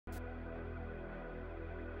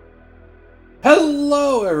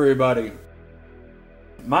Hello everybody!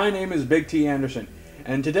 My name is Big T Anderson,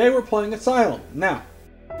 and today we're playing Asylum. Now,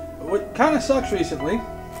 what kind of sucks recently,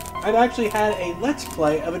 I've actually had a Let's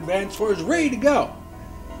Play of Advance Wars ready to go.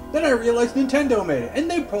 Then I realized Nintendo made it,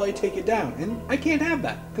 and they'd probably take it down, and I can't have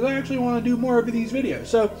that, because I actually want to do more of these videos.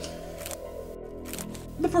 So,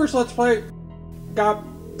 the first Let's Play got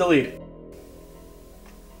deleted.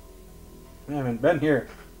 I haven't been here.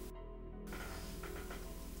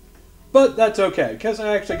 But that's okay, because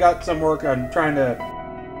I actually got some work on trying to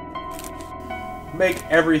make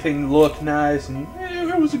everything look nice, and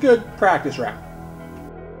it was a good practice round.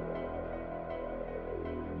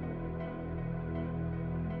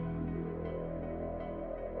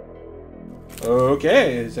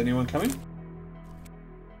 Okay, is anyone coming?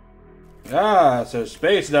 Ah, so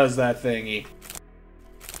space does that thingy.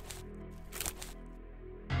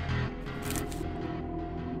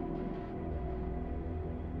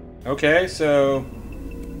 Okay, so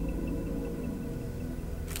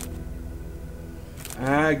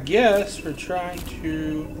I guess we're trying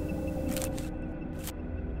to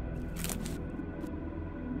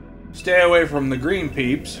stay away from the green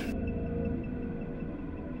peeps.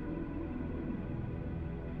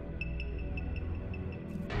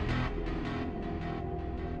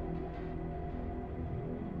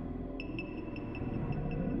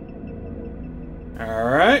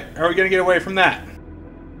 Alright, are we going to get away from that?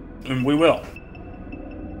 And we will.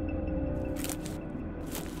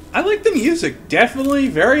 I like the music. Definitely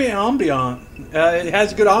very ambient. It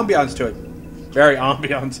has good ambiance to it. Very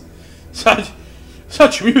ambiance.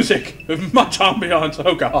 Such music. Much ambiance.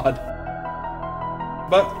 Oh god.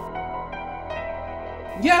 But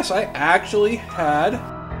yes, I actually had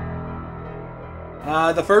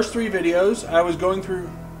the first 3 videos. I was going through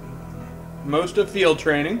most of field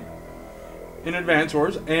training in Advance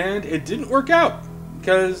Wars, and it didn't work out.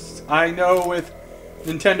 Because I know with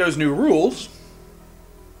Nintendo's new rules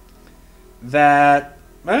that,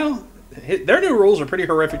 well, their new rules are pretty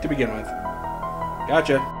horrific to begin with.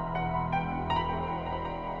 Gotcha.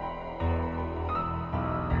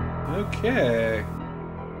 Okay.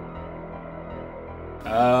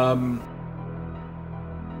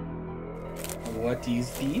 What is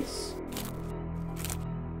this?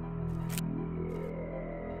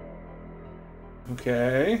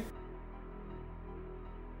 Okay.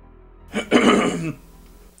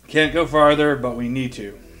 Can't go farther, but we need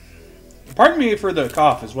to. Pardon me for the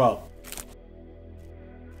cough as well.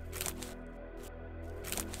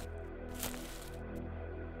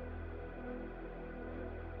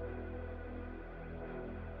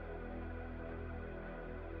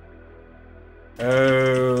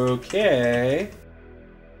 Okay.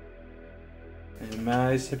 Am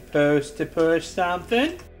I supposed to push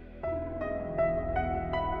something?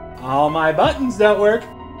 All my buttons don't work.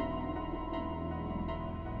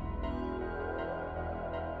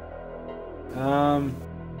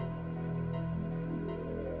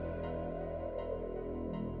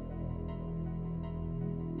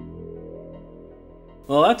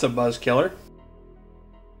 Well, that's a buzz killer.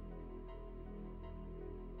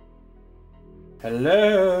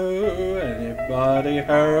 Hello? Anybody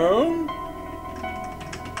home?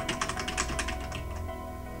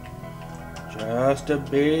 Just a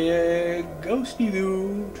big ghosty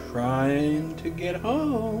dude trying to get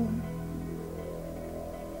home.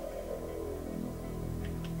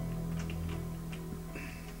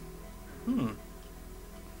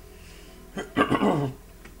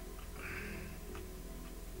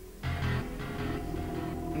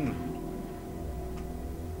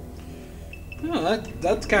 Well,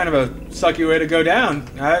 that's kind of a sucky way to go down.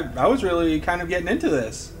 I was really kind of getting into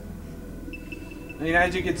this. I mean,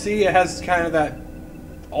 as you can see, it has kind of that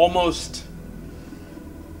almost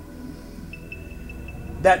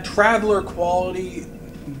that traveler quality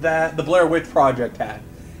that the Blair Witch Project had.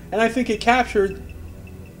 And I think it captured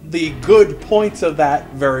the good points of that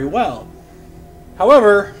very well.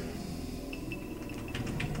 However,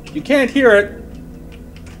 you can't hear it.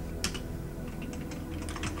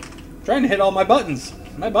 I'm trying to hit all my buttons.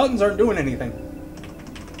 My buttons aren't doing anything.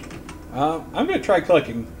 I'm going to try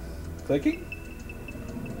clicking. Clicking?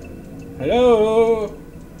 Hello?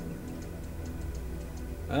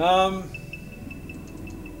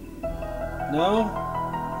 No?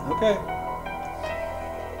 Okay.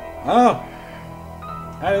 Oh.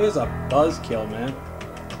 That is a buzzkill, man.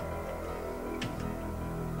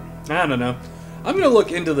 I don't know. I'm going to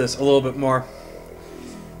look into this a little bit more.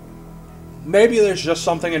 Maybe there's just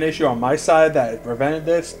an issue on my side that prevented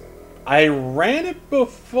this. I ran it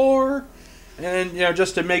before, and, you know,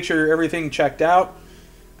 just to make sure everything checked out.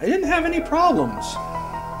 I didn't have any problems.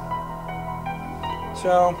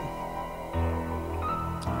 So,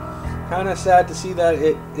 Kind of sad to see that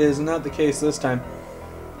it is not the case this time.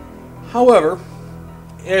 However,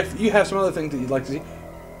 if you have some other things that you'd like to see,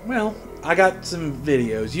 well, I got some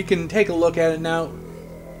videos. You can take a look at it now.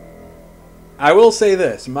 I will say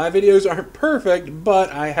this, my videos aren't perfect,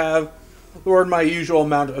 but I have lowered my usual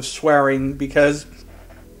amount of swearing because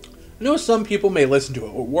I know some people may listen to it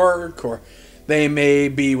at work or they may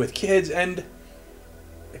be with kids, and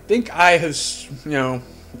I think I have,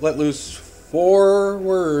 let loose 4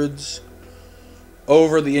 words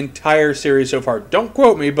over the entire series so far. Don't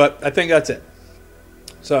quote me, but I think that's it.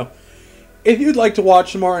 So, if you'd like to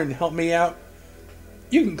watch some more and help me out,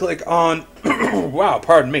 you can click on, wow,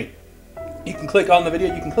 pardon me. You can click on the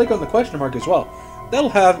video, you can click on the question mark as well. That'll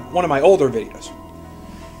have one of my older videos.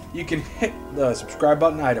 You can hit the subscribe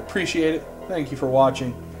button, I'd appreciate it. Thank you for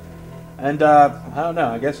watching. And, I don't know,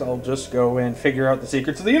 I guess I'll just go and figure out the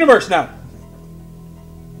secrets of the universe now.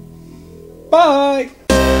 Bye!